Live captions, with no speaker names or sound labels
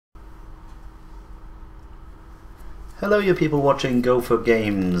Hello you people watching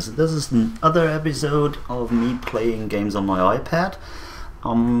Go4games. This is another episode of me playing games on my iPad.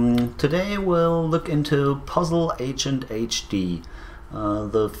 Today we'll look into Puzzle Agent HD.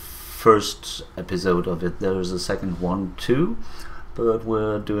 The first episode of it. There's a second one too, but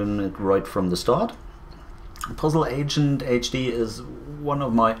we're doing it right from the start. Puzzle Agent HD is one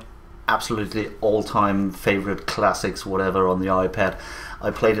of my absolutely all-time favorite classics, whatever, on the iPad. I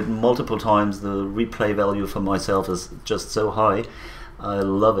played it multiple times. The replay value for myself is just so high. I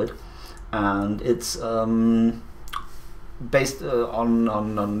love it, and it's based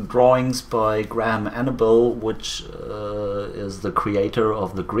on drawings by Graham Annable, which is the creator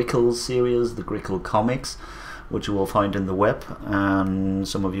of the Grickle Series, the Grickle comics, which you will find in the web, and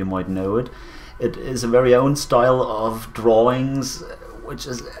some of you might know it. It is a very own style of drawings, which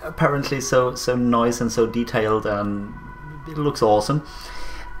is apparently so nice and so detailed, and it looks awesome.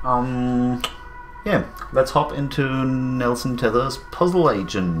 Yeah, let's hop into Nelson Tether's Puzzle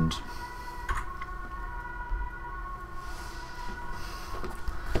Agent.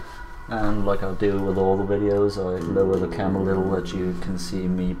 And like I do with all the videos, I lower the cam a little that you can see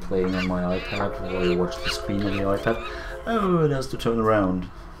me playing on my iPad while you watch the screen on the iPad. Oh, it has to turn around.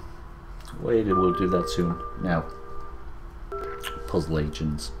 Wait, it will do that soon. Now, Puzzle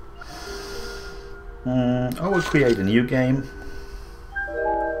Agents. I will create a new game.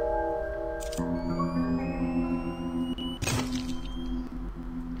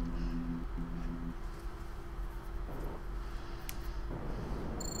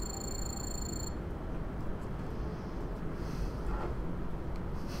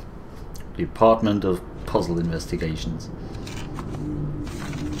 Department of Puzzle Investigations.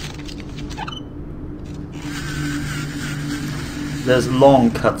 There's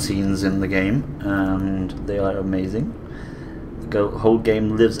long cutscenes in the game, and they are amazing. The whole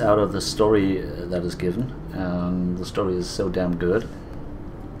game lives out of the story that is given, and the story is so damn good.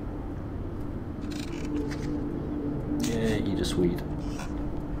 Yeah, eat a sweet.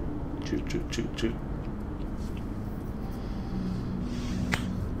 Choo choo choo choo.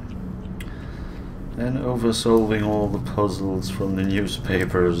 And over solving all the puzzles from the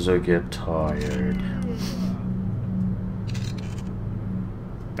newspapers, I get tired.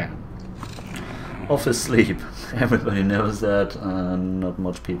 Bam. Office sleep. Everybody knows that, and not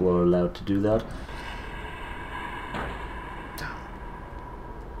much people are allowed to do that.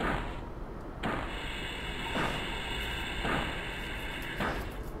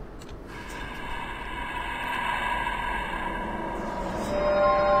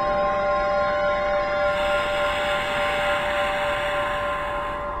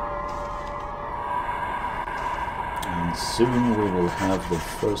 Soon we will have the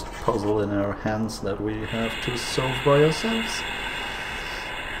first puzzle in our hands that we have to solve by ourselves.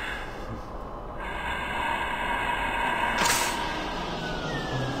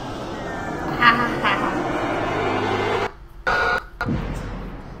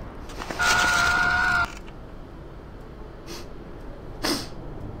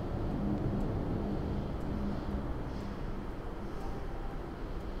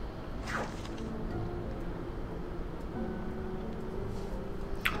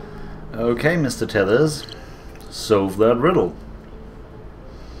 Okay, Mr. Tethers, solve that riddle.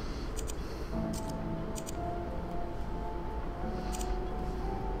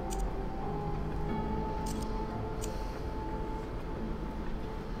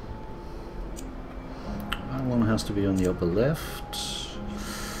 That one has to be on the upper left.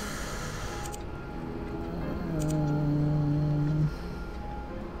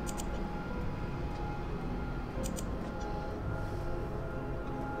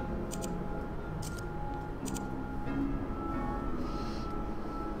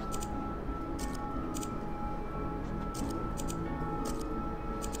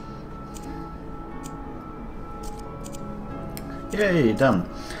 Yay, done.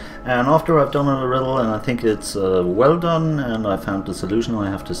 And after I've done a riddle and I think it's well done and I found the solution, I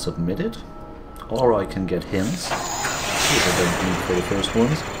have to submit it. Or I can get hints, which I don't need for the first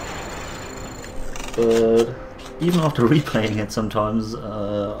ones. But even after replaying it sometimes,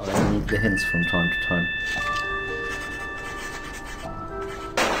 I need the hints from time to time.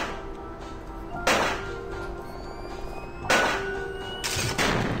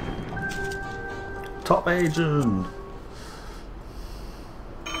 Top Agent!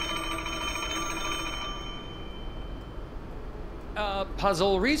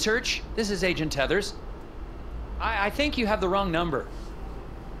 Puzzle Research, this is Agent Tethers. I think you have the wrong number.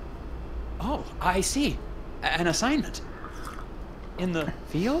 Oh, I see. An assignment. In the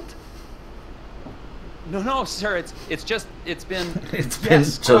field? No, sir, it's been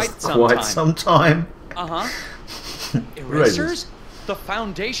quite some time. Uh-huh. Erasers? The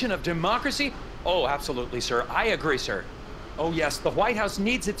foundation of democracy? Oh, absolutely, sir. I agree, sir. Oh, yes, the White House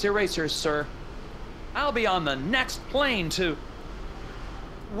needs its erasers, sir. I'll be on the next plane to...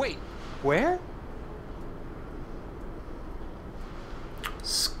 Wait, where?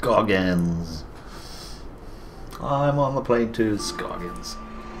 Scoggins. I'm on the plane to Scoggins.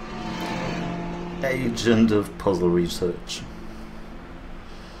 Agent of puzzle research.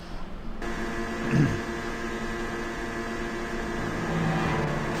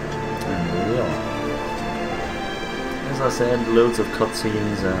 And here we are. As I said, loads of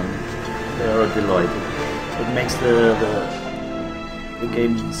cutscenes and they are a delight. It makes the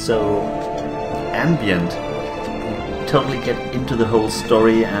game so ambient. You totally get into the whole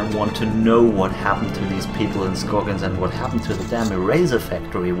story and want to know what happened to these people in Scoggins and what happened to the damn eraser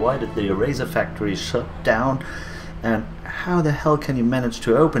factory. Why did the eraser factory shut down? And how the hell can you manage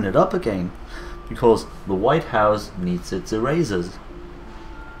to open it up again? Because the White House needs its erasers.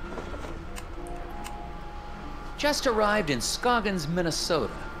 Just arrived in Scoggins,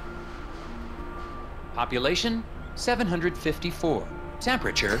 Minnesota. Population, 754.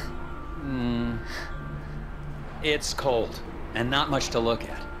 Temperature, it's cold, and not much to look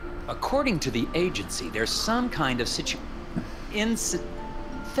at. According to the agency, there's some kind of thing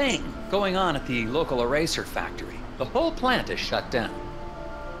going on at the local eraser factory. The whole plant is shut down.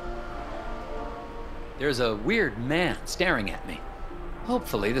 There's a weird man staring at me.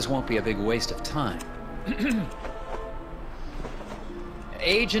 Hopefully this won't be a big waste of time.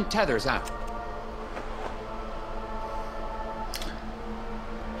 Agent Tethers out.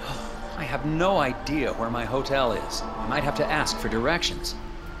 I have no idea where my hotel is. I might have to ask for directions.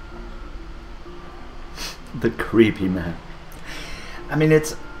 The creepy man. I mean,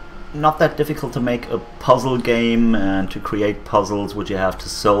 it's not that difficult to make a puzzle game and to create puzzles which you have to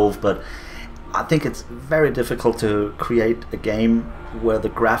solve, but I think it's very difficult to create a game where the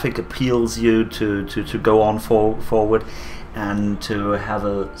graphic appeals you to go on forward and to have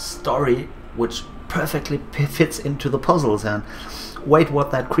a story which perfectly fits into the puzzles. And wait,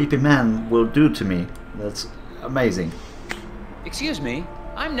 what that creepy man will do to me. That's amazing. Excuse me,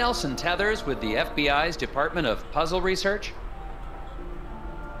 I'm Nelson Tethers with the FBI's Department of Puzzle Research.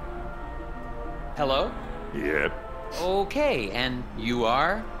 Hello? Yep. Okay, and you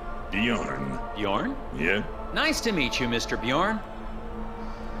are? Bjorn. Bjorn? Yeah? Nice to meet you, Mr. Bjorn.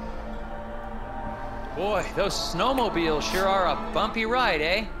 Boy, those snowmobiles sure are a bumpy ride,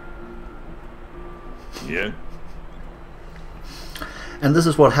 eh? Yeah? And this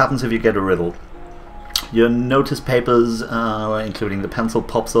is what happens if you get a riddle. Your notice papers, including the pencil,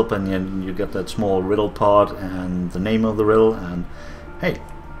 pops up and you get that small riddle part and the name of the riddle, and hey,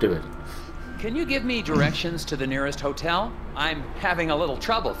 do it. Can you give me directions to the nearest hotel? I'm having a little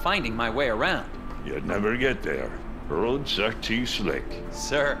trouble finding my way around. You'd never get there. Roads are too slick.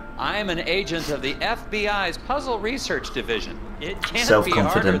 Sir, I'm an agent of the FBI's Puzzle Research Division. It can't be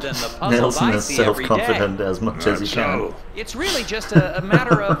harder than the puzzles Nelson I is see every day. self-confident as much as he can. So, It's really just a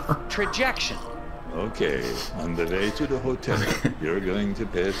matter of trajection. okay, on the way to the hotel, you're going to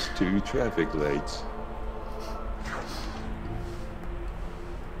pass 2 traffic lights.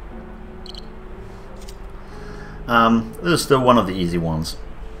 This is still one of the easy ones.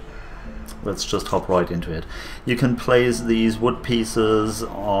 Let's just hop right into it. You can place these wood pieces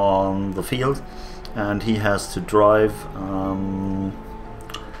on the field, and he has to drive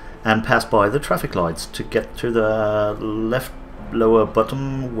and pass by the traffic lights to get to the left lower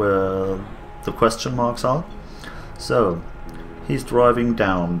bottom where the question marks are. So he's driving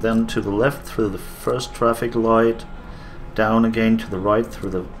down, then to the left through the first traffic light, down again to the right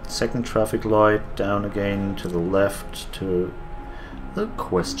through the second traffic light, down again to the left to the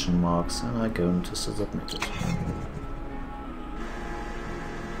question marks, and I go into submit it.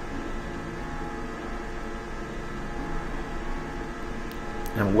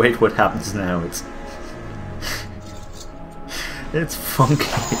 And wait what happens now. It's funky.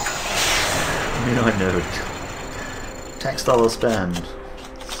 I mean, I know it. Tax dollar spend.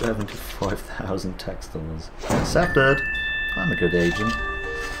 75,000 tax dollars. Accepted. I'm a good agent.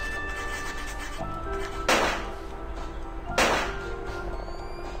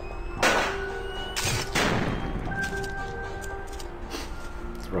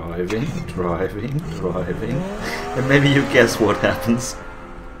 Driving. And maybe you guess what happens.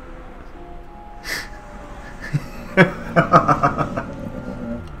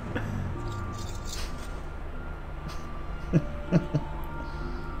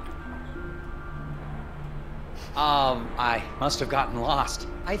 I must have gotten lost.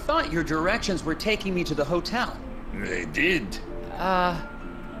 I thought your directions were taking me to the hotel. They did.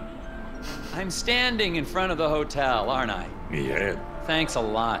 I'm standing in front of the hotel, aren't I? Yeah, Thanks a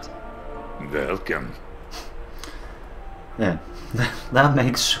lot. welcome. Yeah, that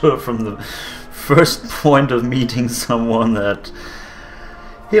makes sure from the first point of meeting someone that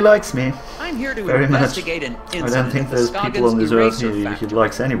he likes me. I'm here to Very much. investigate an I incident don't think at the there's people on Scoggins this earth Eraser he Factory.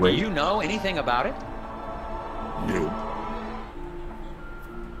 likes Do anyway. you know anything about it? Nope.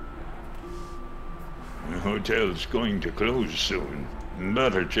 The hotel's going to close soon.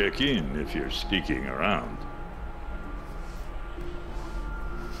 Better check in if you're sticking around.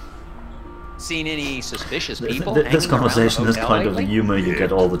 Seen any suspicious people? This hanging around conversation the is hotel kind of the lately? humor you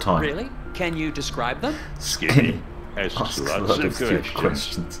get all the time. Really? Can you describe them? Skinny. Asks Asks lots lots of stupid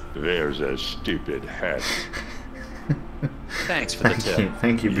questions. There's a stupid hat. Thanks for the tip.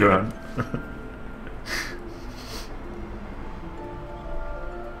 Thank you, Bjorn.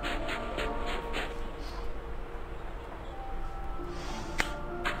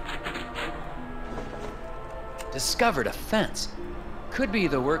 Discovered a fence. Could be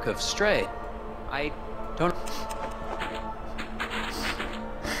the work of Stray. I don't...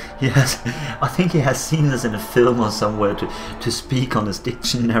 Yes, I think he has seen this in a film or somewhere to speak on his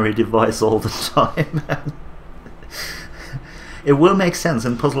dictionary device all the time. It will make sense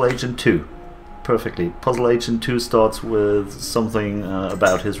in Puzzle Agent 2. Perfectly. Puzzle Agent 2 starts with something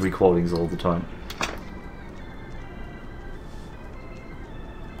about his recordings all the time.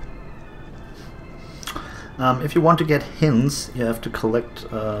 If you want to get hints, you have to collect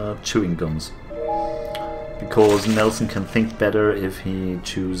chewing gums. Because Nelson can think better if he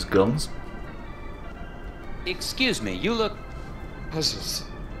chews gums. Excuse me, you look... Puzzles.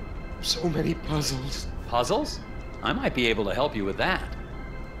 So many puzzles. Puzzles? I might be able to help you with that.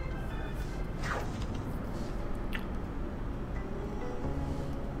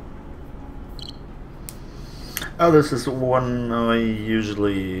 Oh, this is one I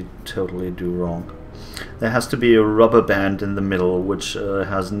usually totally do wrong. There has to be a rubber band in the middle which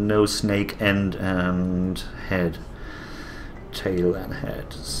has no snake end and head. Tail and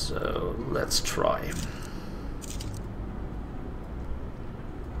head. So let's try.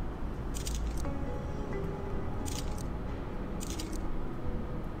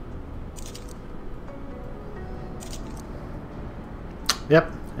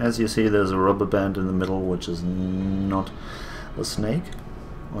 Yep, as you see there's a rubber band in the middle which is not a snake.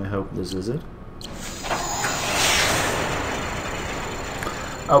 I hope this is it.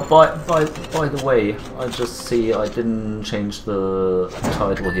 Oh, by the way, I just see I didn't change the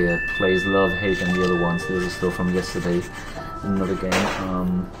title here. Plays Love, Hate and the other ones. This is still from yesterday. Another game.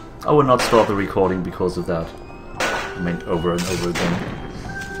 I will not start the recording because of that. I mean, over and over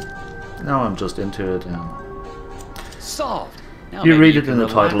again. Now I'm just into it. And Solved. Now you maybe read it can in the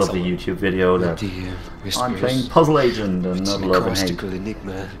title relax of the a little. YouTube video that The whispers. I'm playing Puzzle Agent and It's not an Love and Hate. acrostical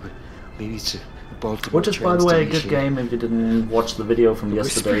enigma. Maybe it's a Baltimore Which is, by the way, a good translation. game if you didn't watch the video from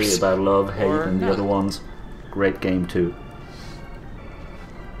yesterday Whispers. about Love, Hate Or and the not. other ones. Great game too.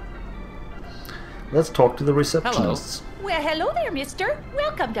 Let's talk to the receptionists. Well, hello there, mister.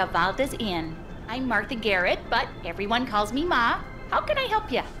 Welcome to Valda's Inn. I'm Martha Garrett, but everyone calls me Ma. How can I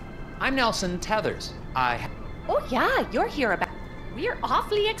help you? I'm Nelson Tethers. Oh, yeah, you're here about... We're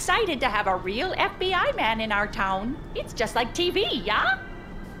awfully excited to have a real FBI man in our town. It's just like TV, yeah?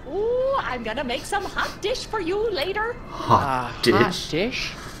 Oh, I'm gonna make some hot dish for you later. Hot dish. Hot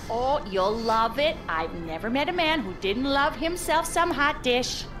dish? Oh, you'll love it. I've never met a man who didn't love himself some hot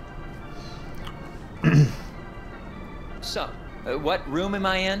dish. So, what room am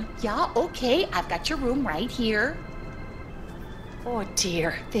I in? Yeah, okay, I've got your room right here. Oh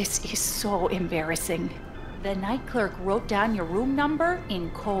dear, this is so embarrassing. The night clerk wrote down your room number in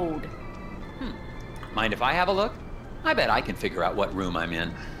code. Mind if I have a look? I bet I can figure out what room I'm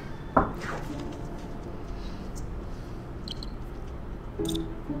in.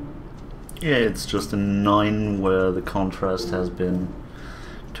 Yeah, it's just a 9 where the contrast has been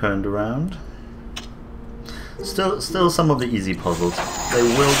turned around. Still some of the easy puzzles. They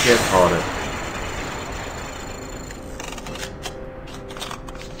will get harder.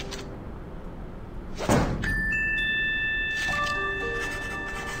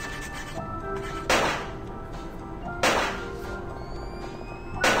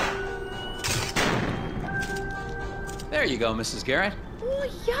 There you go, Mrs. Garrett. Oh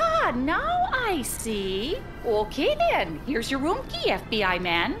yeah, now I see. Okay then, here's your room key, FBI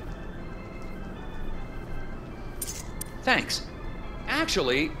man. Thanks.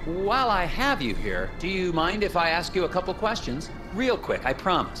 Actually, while I have you here, do you mind if I ask you a couple questions? Real quick, I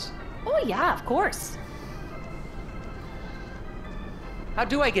promise. Oh yeah, of course. How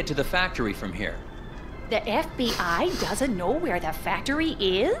do I get to the factory from here? The FBI doesn't know where the factory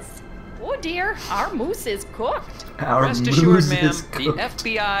is? Oh dear, our moose is cooked. Our Rest moose assured, ma'am, is the cooked.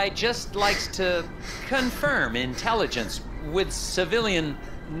 FBI just likes to confirm intelligence with civilian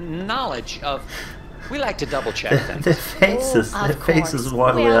knowledge of. We like to double check things. Their faces, Oh, their of faces course.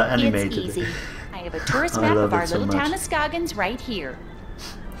 while well, they are animated. It's easy. I have a tourist I map love of our it so little town much. of Scoggins right here.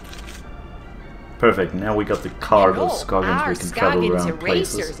 Perfect. Now we got the card of Scoggins. Our We can travel Scoggins around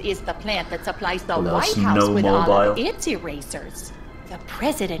places. Erasers is the plant that supplies the With our White House with all snowmobile. of its erasers. The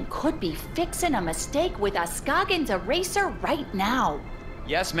president could be fixing a mistake with a Scoggins eraser right now.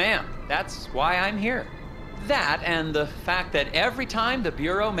 Yes, ma'am. That's why I'm here. That and the fact that every time the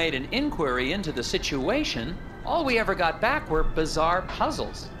Bureau made an inquiry into the situation, all we ever got back were bizarre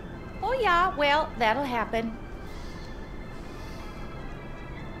puzzles. Oh yeah, well, that'll happen.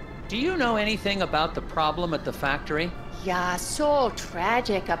 Do you know anything about the problem at the factory? Yeah, so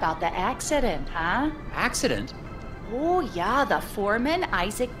tragic about the accident, huh? Accident? Oh yeah, the foreman,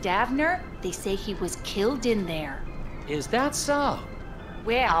 Isaac Davner, they say he was killed in there. Is that so?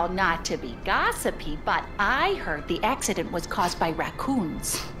 Well, not to be gossipy, but I heard the accident was caused by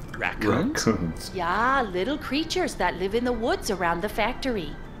raccoons. Raccoons? Raccoons. Yeah, little creatures that live in the woods around the factory.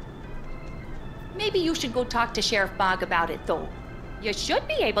 Maybe you should go talk to Sheriff Bog about it, though. You should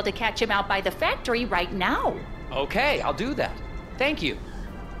be able to catch him out by the factory right now. Okay, I'll do that. Thank you.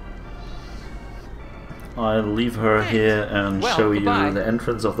 I'll leave her Thanks. here and Well, show goodbye. you the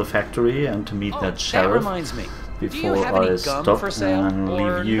entrance of the factory and to meet Oh, that that sheriff reminds me. Do you before have any I gum stop for sale? and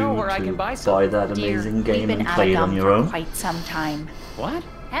Or leave you know where I can to buy some? buy that Dear, amazing we've game been and out play of it on gum your for own. quite some time. What?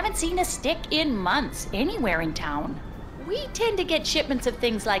 Haven't seen a stick in months anywhere in town. We tend to get shipments of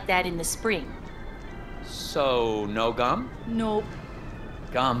things like that in the spring. So, no gum? Nope.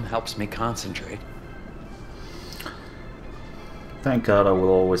 Gum helps me concentrate. Thank God I will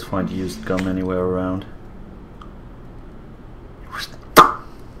always find used gum anywhere around.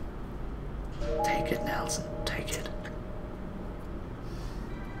 Take it, Nelson. Take it.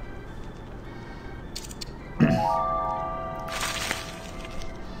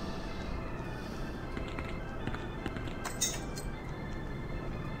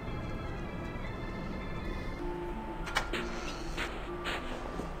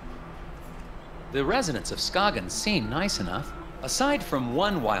 The residents of Scoggins seem nice enough. Aside from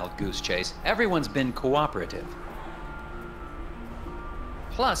one wild goose chase, everyone's been cooperative.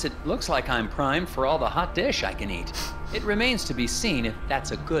 Plus, it looks like I'm primed for all the hot dish I can eat. It remains to be seen if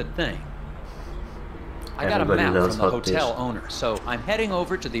that's a good thing. I got a Everybody map loves from the hot hotel dish. owner, so I'm heading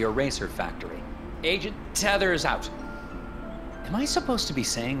over to the eraser factory. Agent Tethers out. Am I supposed to be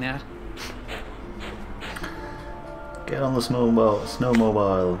saying that? Get on the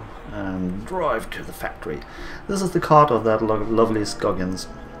snowmobile and drive to the factory. This is the cart of that lovely Scoggins.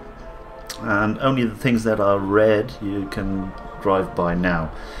 And only the things that are red you can drive by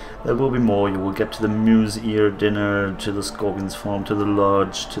now. There will be more. You will get to the Moose Ear dinner, to the Scoggins farm, to the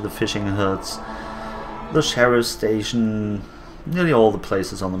lodge, to the fishing huts, the sheriff's station, nearly all the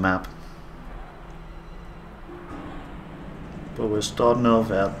places on the map. But we're starting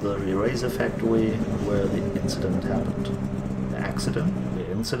off at the eraser factory where the incident happened. The accident?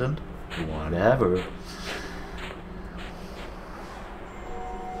 The incident? Whatever.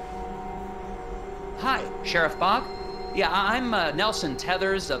 Hi, Sheriff Bog. Yeah, I'm Nelson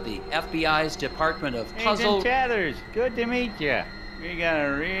Tethers of the FBI's Department of Puzzle... Agent Tethers, good to meet you. We got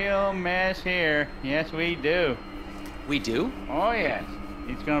a real mess here. Yes, we do. We do? Oh, yes.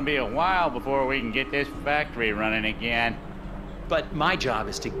 It's gonna be a while before we can get this factory running again. But my job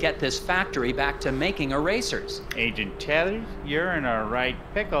is to get this factory back to making erasers. Agent Tethers, you're in a right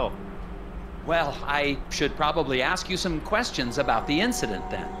pickle. Well, I should probably ask you some questions about the incident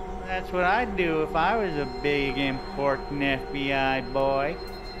then. That's what I'd do if I was a big, important FBI boy.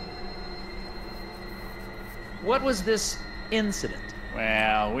 What was this incident?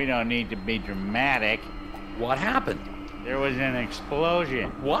 Well, we don't need to be dramatic. What happened? There was an explosion.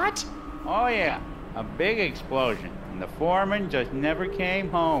 What? Oh, yeah, a big explosion. And the foreman just never came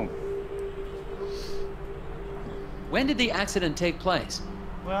home. When did the accident take place?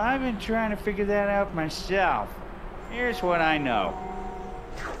 Well, I've been trying to figure that out myself. Here's what I know.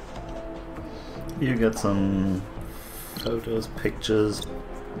 You get some photos, pictures.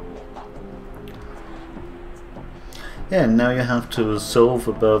 Yeah, and now you have to solve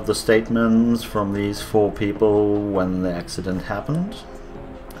above the statements from these 4 people when the accident happened.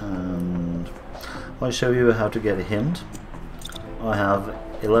 And I'll show you how to get a hint. I have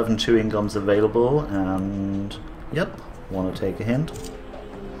 11 chewing gums available and yep, want to take a hint.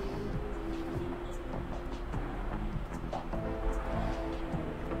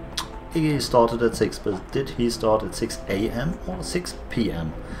 He started at 6, but did he start at 6 AM or 6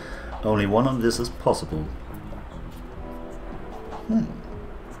 PM? Only one of this is possible.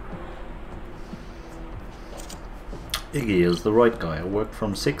 Iggy is the right guy. I worked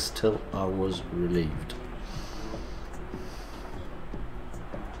from 6 till I was relieved.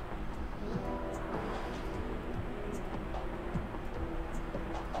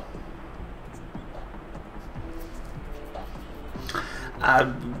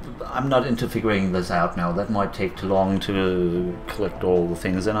 I'm not into figuring this out now. That might take too long to collect all the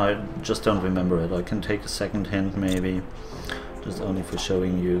things, and I just don't remember it. I can take a second hint maybe, just only for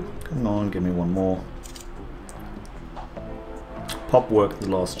showing you. Come on, give me one more. Pop worked the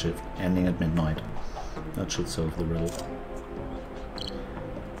last shift, ending at midnight. That should solve the riddle.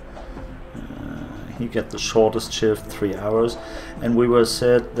 He get the shortest shift, 3 hours, and we were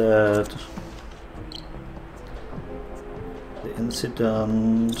said that the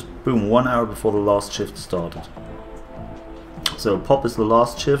incident, boom, 1 hour before the last shift started. So Pop is the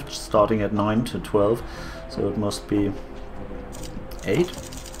last shift, starting at 9 to 12, so it must be 8.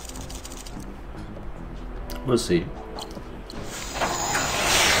 We'll see.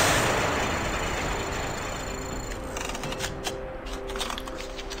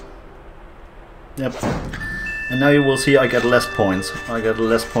 Yep. And now you will see I get less points. I get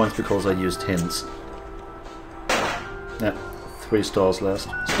less points because I used hints. Yep. 3 stars less.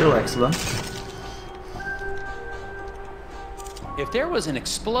 Still excellent. If there was an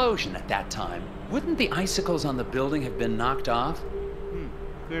explosion at that time, wouldn't the icicles on the building have been knocked off?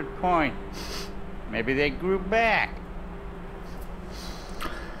 Good point. Maybe they grew back.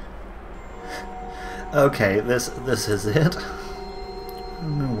 Okay, this is it. I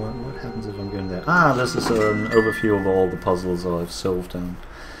don't know what happens if I'm going there. Ah, this is an overview of all the puzzles I've solved and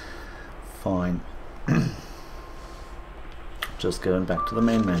fine. Just going back to the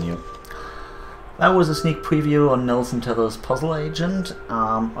main menu. That was a sneak preview on Nelson Tether's Puzzle Agent.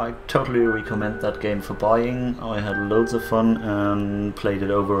 I totally recommend that game for buying. I had loads of fun and played it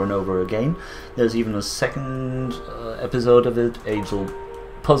over and over again. There's even a second episode of it,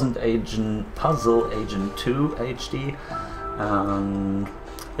 Puzzle Agent 2 HD. And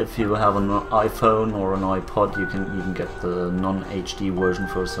if you have an iPhone or an iPod, you can even get the non-HD version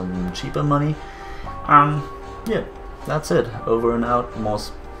for some cheaper money. Yeah, that's it. Over and out,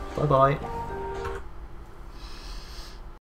 Moss. Bye bye.